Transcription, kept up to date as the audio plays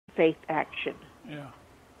faith action. Yeah.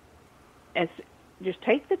 Just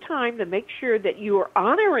take the time to make sure that you are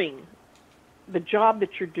honoring the job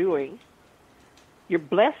that you're doing. You're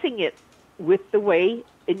blessing it with the way,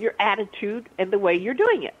 in your attitude and the way you're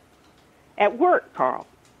doing it. At work, Carl,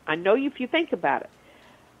 I know if you think about it,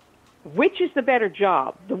 which is the better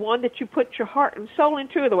job? The one that you put your heart and soul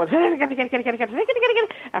into, or the one, and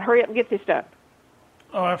hurry up and get this done?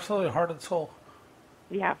 Oh, absolutely, heart and soul.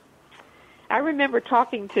 Yeah. I remember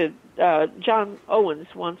talking to John Owens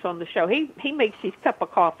once on the show. He makes these cup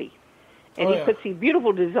of coffee, and he puts these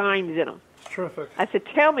beautiful designs in them. Terrific. I said,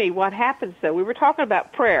 tell me what happens, though. We were talking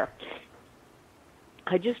about prayer.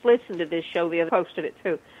 I just listened to this show the other day, posted it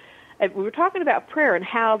too. And we were talking about prayer and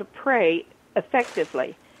how to pray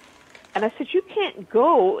effectively. And I said, you can't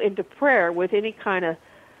go into prayer with any kind of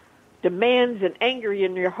demands and anger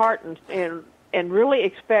in your heart and really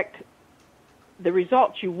expect the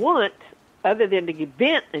results you want, other than to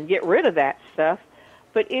vent and get rid of that stuff.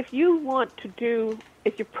 But if you want to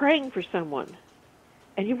if you're praying for someone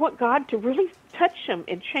and you want God to really touch them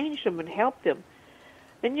and change them and help them,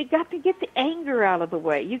 then you got to get the anger out of the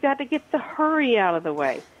way. You got to get the hurry out of the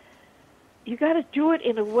way. You got to do it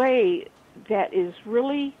in a way that is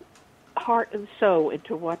really heart and soul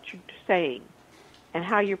into what you're saying and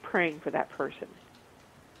how you're praying for that person.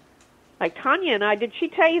 Like Tanya and I, did she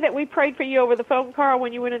tell you that we prayed for you over the phone, Carl,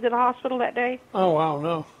 when you went into the hospital that day? Oh, wow,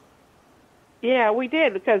 no. Yeah, we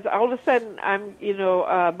did, because all of a sudden,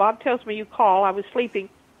 Bob tells me you call. I was sleeping,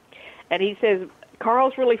 and he says,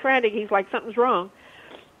 Carl's really frantic. He's like, something's wrong.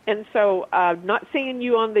 And so, not seeing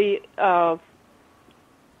you on the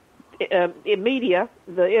media,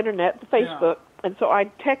 the internet, the Facebook, and so I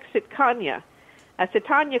texted Tanya. I said,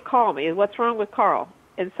 Tanya, call me. What's wrong with Carl?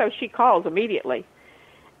 And so she calls immediately.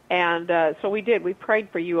 And so we did. We prayed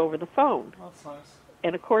for you over the phone. That's nice.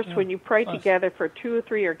 And, of course, when you pray together for 2 or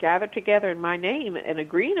 3 are gathered together in my name and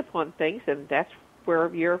agreeing upon things, and that's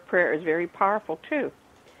where your prayer is very powerful, too.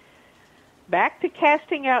 Back to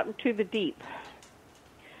casting out into the deep.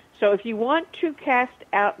 So if you want to cast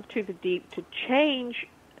out into the deep, to change,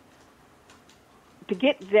 to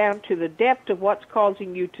get down to the depth of what's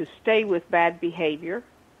causing you to stay with bad behavior,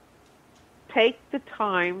 take the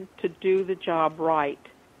time to do the job right.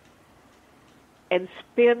 And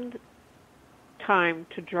spend time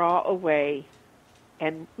to draw away.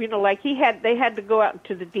 And, like they had to go out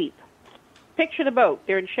into the deep. Picture the boat.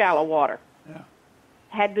 They're in shallow water. Yeah.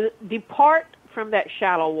 Had to depart from that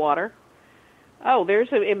shallow water. Oh,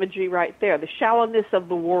 there's an imagery right there. The shallowness of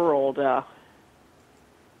the world.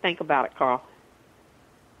 Think about it, Carl.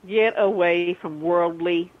 Get away from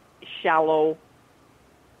worldly, shallow,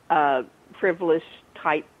 frivolous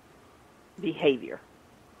type behavior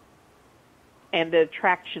and the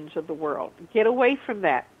attractions of the world. Get away from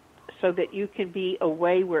that so that you can be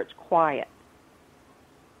away where it's quiet,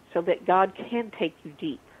 so that God can take you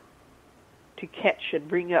deep to catch and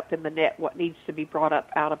bring up in the net what needs to be brought up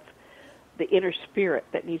out of the inner spirit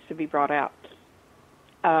that needs to be brought out.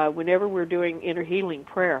 Whenever we're doing inner healing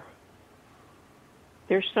prayer,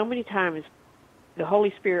 there's so many times the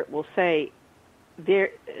Holy Spirit will say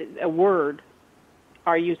a word.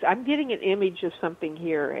 I'm getting an image of something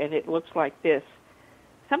here, and it looks like this.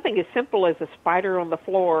 Something as simple as a spider on the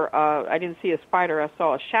floor. I didn't see a spider. I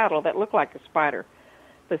saw a shadow that looked like a spider.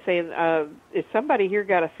 But saying, is somebody here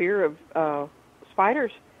got a fear of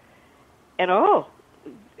spiders? And,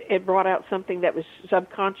 it brought out something that was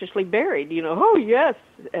subconsciously buried. Oh, yes.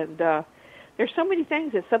 And there's so many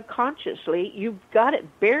things that subconsciously, you've got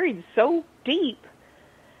it buried so deep,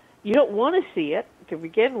 you don't want to see it to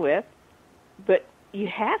begin with, but you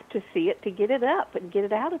have to see it to get it up and get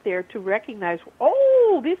it out of there to recognize,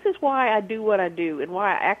 this is why I do what I do and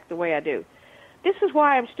why I act the way I do. This is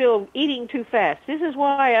why I'm still eating too fast. This is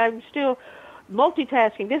why I'm still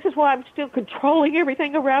multitasking. This is why I'm still controlling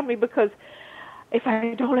everything around me, because if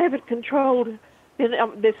I don't have it controlled, then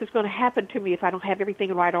this is going to happen to me if I don't have everything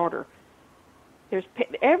in right order.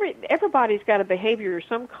 Everybody's got a behavior of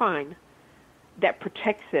some kind that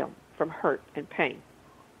protects them from hurt and pain.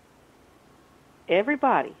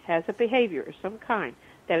 Everybody has a behavior of some kind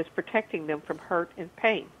that is protecting them from hurt and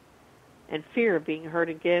pain and fear of being hurt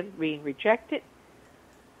again, being rejected.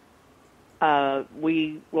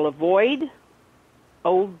 We will avoid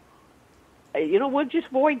we'll just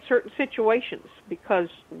avoid certain situations because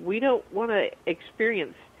we don't want to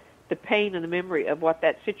experience the pain and the memory of what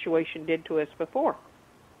that situation did to us before.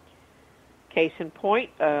 Case in point,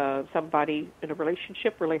 somebody in a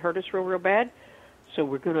relationship really hurt us real bad, so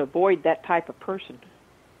we're going to avoid that type of person.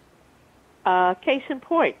 Case in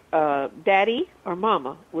point, Daddy or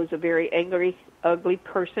Mama was a very angry, ugly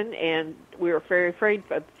person, and we were very afraid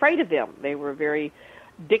of them. They were very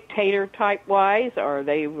dictator type wise, or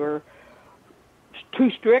they were too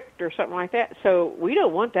strict or something like that. So we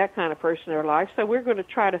don't want that kind of person in our life. So we're going to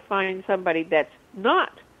try to find somebody that's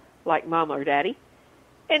not like Mama or Daddy,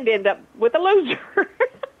 and end up with a loser.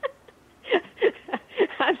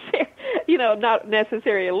 I'm saying, not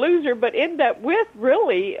necessarily a loser, but end up with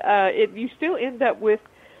really, you still end up with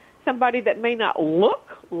somebody that may not look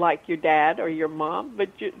like your dad or your mom, but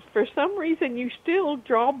for some reason you still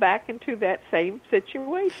draw back into that same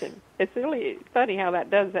situation. It's really funny how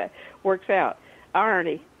that works out.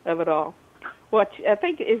 Irony of it all. What I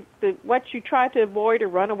think is what you try to avoid or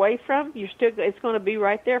run away from, it's going to be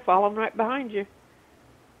right there, following right behind you.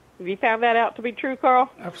 Have you found that out to be true, Carl?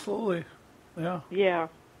 Absolutely. Yeah. Yeah.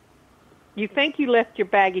 You think you left your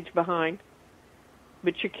baggage behind,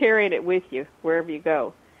 but you're carrying it with you wherever you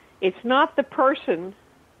go. It's not the person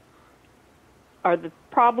or the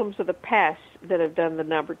problems of the past that have done the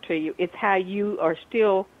number to you. It's how you are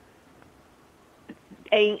still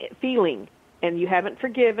feeling, and you haven't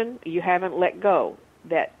forgiven, you haven't let go,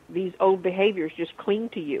 that these old behaviors just cling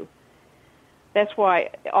to you. That's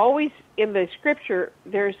why always in the scripture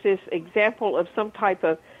there's this example of some type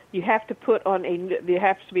of, you have to put on there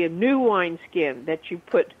has to be a new wineskin that you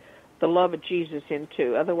put the love of Jesus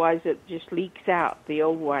into. Otherwise it just leaks out. The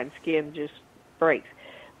old wineskin just breaks.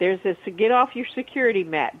 There's this, get off your security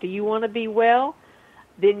mat. Do you want to be well?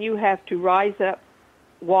 Then you have to rise up,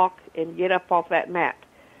 walk, and get up off that mat.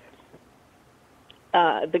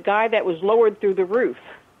 The guy that was lowered through the roof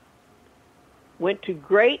went to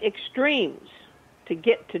great extremes to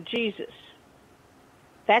get to Jesus.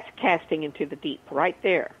 That's casting into the deep right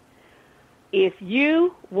there. If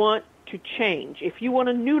you want to change, if you want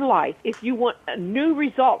a new life, if you want new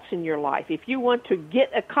results in your life, if you want to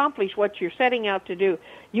accomplish what you're setting out to do,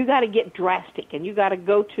 you got to get drastic, and you got to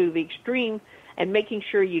go to the extreme and making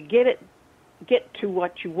sure you get to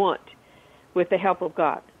what you want with the help of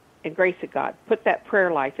God and grace of God. Put that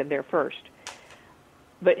prayer life in there first.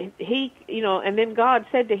 But he, and then God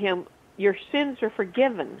said to him, your sins are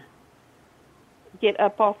forgiven. Get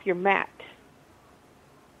up off your mat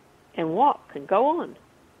and walk and go on.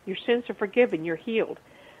 Your sins are forgiven. You're healed.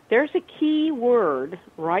 There's a key word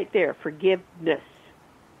right there, forgiveness.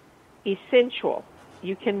 Essential.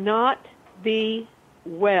 You cannot be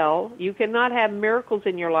well. You cannot have miracles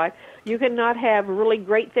in your life. You cannot have really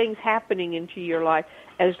great things happening into your life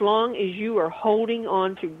as long as you are holding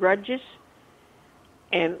on to grudges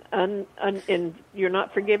and you're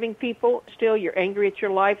not forgiving people. Still, you're angry at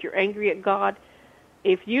your life. You're angry at God.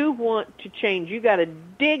 If you want to change, you got to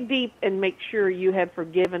dig deep and make sure you have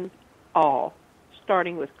forgiven all,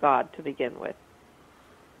 starting with God to begin with.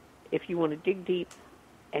 If you want to dig deep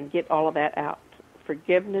and get all of that out,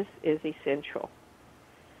 forgiveness is essential.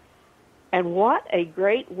 And what a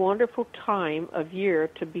great, wonderful time of year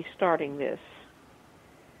to be starting this.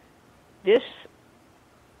 This,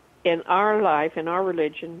 in our life, in our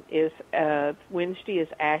religion, is Wednesday is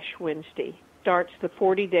Ash Wednesday. Starts the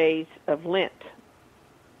 40 days of Lent.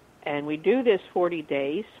 And we do this 40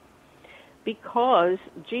 days because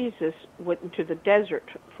Jesus went into the desert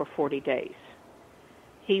for 40 days.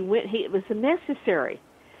 It was necessary.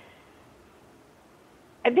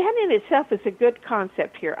 And that in itself is a good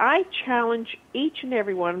concept here. I challenge each and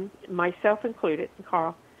every one, myself included,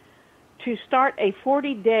 Carl, to start a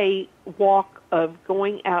 40-day walk of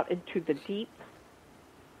going out into the deep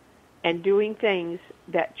and doing things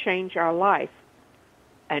that change our life.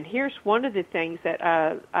 And here's one of the things that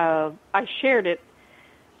I shared it,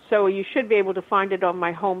 so you should be able to find it on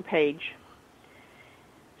my homepage.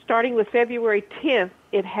 Starting with February 10th,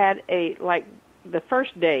 it had the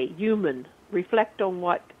first day, human. Reflect on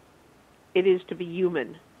what it is to be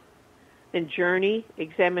human. Then journey,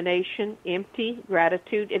 examination, empty,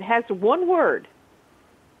 gratitude. It has one word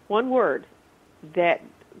that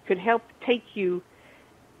could help take you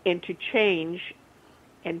into change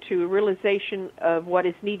and to a realization of what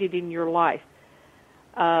is needed in your life.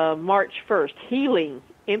 March 1st, healing,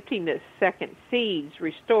 emptiness. Second, seeds,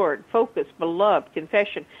 restored, focus, beloved,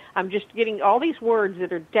 confession. I'm just getting all these words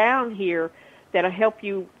that are down here that will help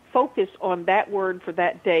you focus on that word for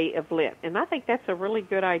that day of Lent. And I think that's a really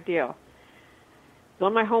good idea. It's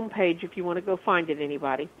on my homepage if you want to go find it,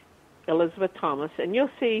 anybody, Elizabeth Thomas. And you'll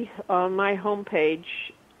see on my homepage,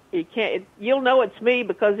 you'll know it's me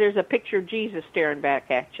because there's a picture of Jesus staring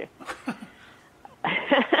back at you.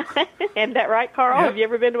 Isn't that right, Carl? Yep. Have you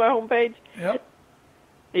ever been to my homepage? Yep.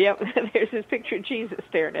 Yep. There's this picture of Jesus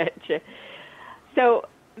staring at you. So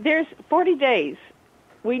there's 40 days.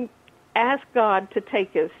 ask God to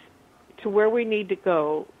take us to where we need to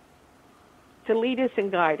go, to lead us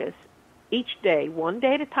and guide us each day, one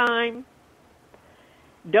day at a time.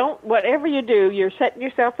 Don't, whatever you do, you're setting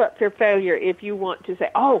yourself up for failure if you want to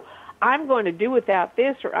say, oh, I'm going to do without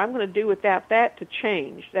this or I'm going to do without that to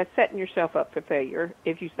change. That's setting yourself up for failure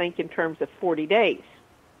if you think in terms of 40 days.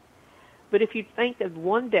 But if you think of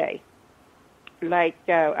one day, like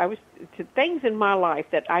to things in my life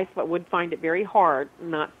that I would find it very hard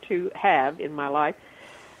not to have in my life,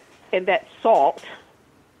 and that's salt.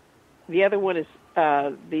 The other one is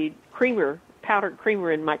the creamer, powdered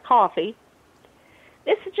creamer in my coffee.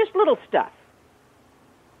 This is just little stuff.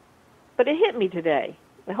 But it hit me today.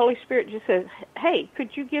 The Holy Spirit just says, hey,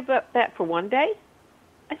 could you give up that for one day?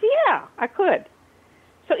 I said, yeah, I could.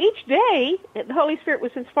 So each day, the Holy Spirit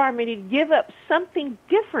was inspiring me to give up something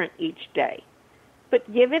different each day,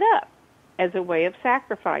 but give it up as a way of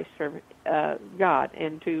sacrifice for God,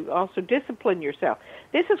 and to also discipline yourself.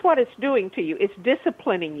 This is what it's doing to you. It's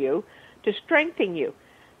disciplining you to strengthen you.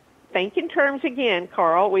 Think in terms again,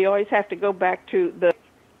 Carl. We always have to go back to the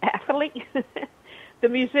athlete, the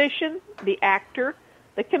musician, the actor,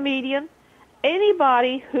 the comedian.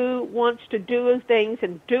 Anybody who wants to do things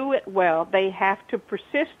and do it well, they have to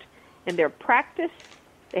persist in their practice.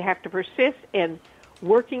 They have to persist in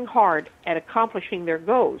working hard at accomplishing their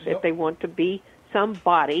goals if they want to be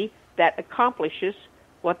somebody that accomplishes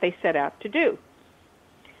what they set out to do.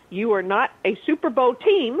 You are not a Super Bowl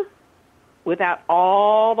team without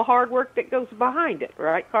all the hard work that goes behind it,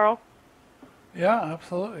 right, Carl? Yeah,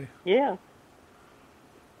 absolutely. Yeah.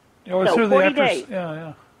 So 40 days.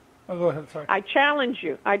 Yeah. Oh, go ahead, sorry. I challenge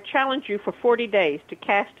you for 40 days to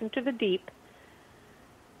cast into the deep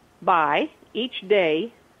by each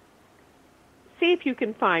day. See if you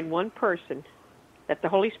can find one person that the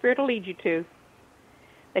Holy Spirit will lead you to,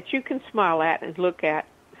 that you can smile at and look at,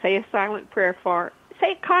 say a silent prayer for,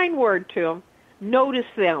 say a kind word to them, notice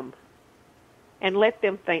them, and let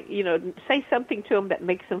them think, say something to them that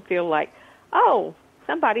makes them feel like, oh,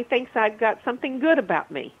 somebody thinks I've got something good about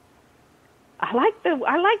me. I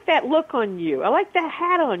like that look on you. I like that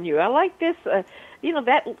hat on you. I like this, there's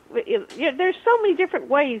so many different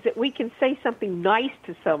ways that we can say something nice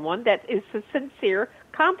to someone that is a sincere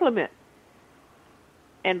compliment.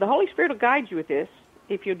 And the Holy Spirit will guide you with this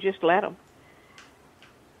if you'll just let him.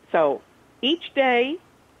 So each day,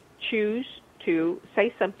 choose to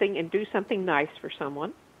say something and do something nice for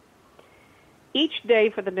someone. Each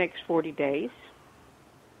day for the next 40 days,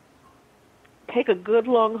 take a good,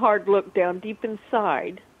 long, hard look down deep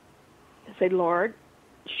inside and say, Lord,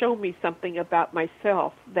 show me something about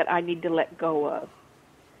myself that I need to let go of.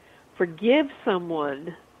 Forgive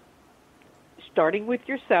someone, starting with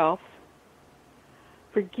yourself.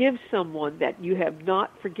 Forgive someone that you have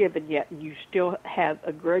not forgiven yet and you still have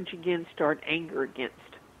a grudge against or an anger against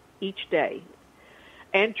each day.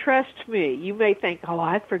 And trust me, you may think, oh,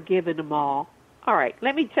 I've forgiven them all. All right,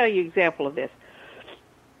 let me tell you an example of this.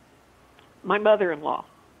 My mother-in-law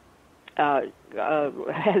has,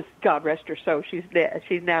 God rest her soul, she's dead.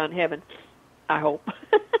 She's now in heaven, I hope.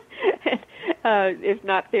 If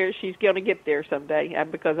not there, she's going to get there someday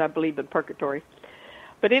because I believe in purgatory.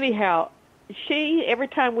 But anyhow, every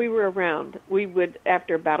time we were around, we would,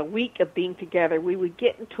 after about a week of being together, we would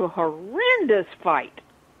get into a horrendous fight.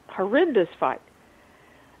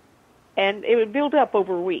 And it would build up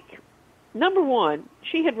over a week. Number one,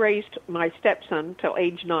 she had raised my stepson till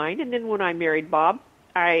age 9, and then when I married Bob,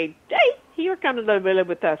 hey, you're coming to live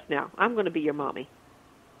with us now. I'm going to be your mommy.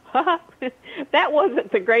 That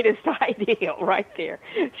wasn't the greatest idea right there.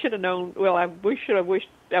 Should have known, well, I should have wished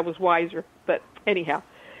I was wiser, but anyhow.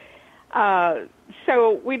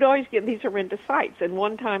 So we'd always get these horrendous fights, and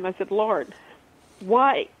one time I said, Lord,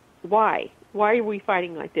 why are we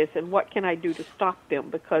fighting like this, and what can I do to stop them,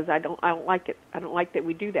 because I don't like it. I don't like that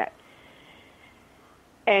we do that.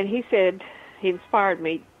 And he said, he inspired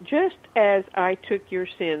me, just as I took your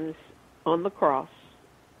sins on the cross,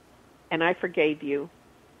 and I forgave you,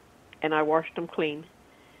 and I washed them clean,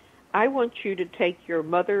 I want you to take your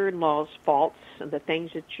mother-in-law's faults and the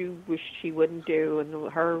things that you wish she wouldn't do, and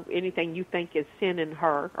anything you think is sin in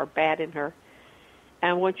her or bad in her,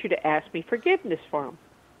 and I want you to ask me forgiveness for them.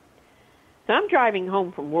 So I'm driving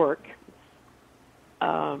home from work,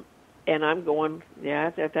 and I'm going, yeah,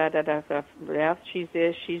 she's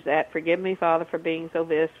this, she's that. Forgive me, Father, for being so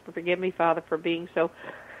this. Forgive me, Father, for being so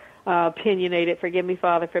opinionated. Forgive me,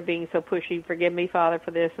 Father, for being so pushy. Forgive me, Father, for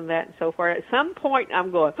this and that and so forth. At some point, I'm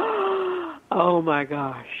going, oh, my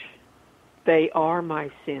gosh, they are my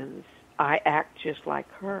sins. I act just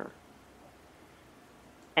like her.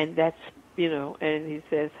 And that's, and he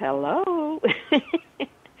says, hello.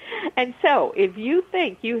 And so, if you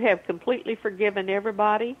think you have completely forgiven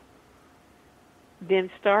everybody, then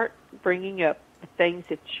start bringing up the things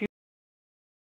that you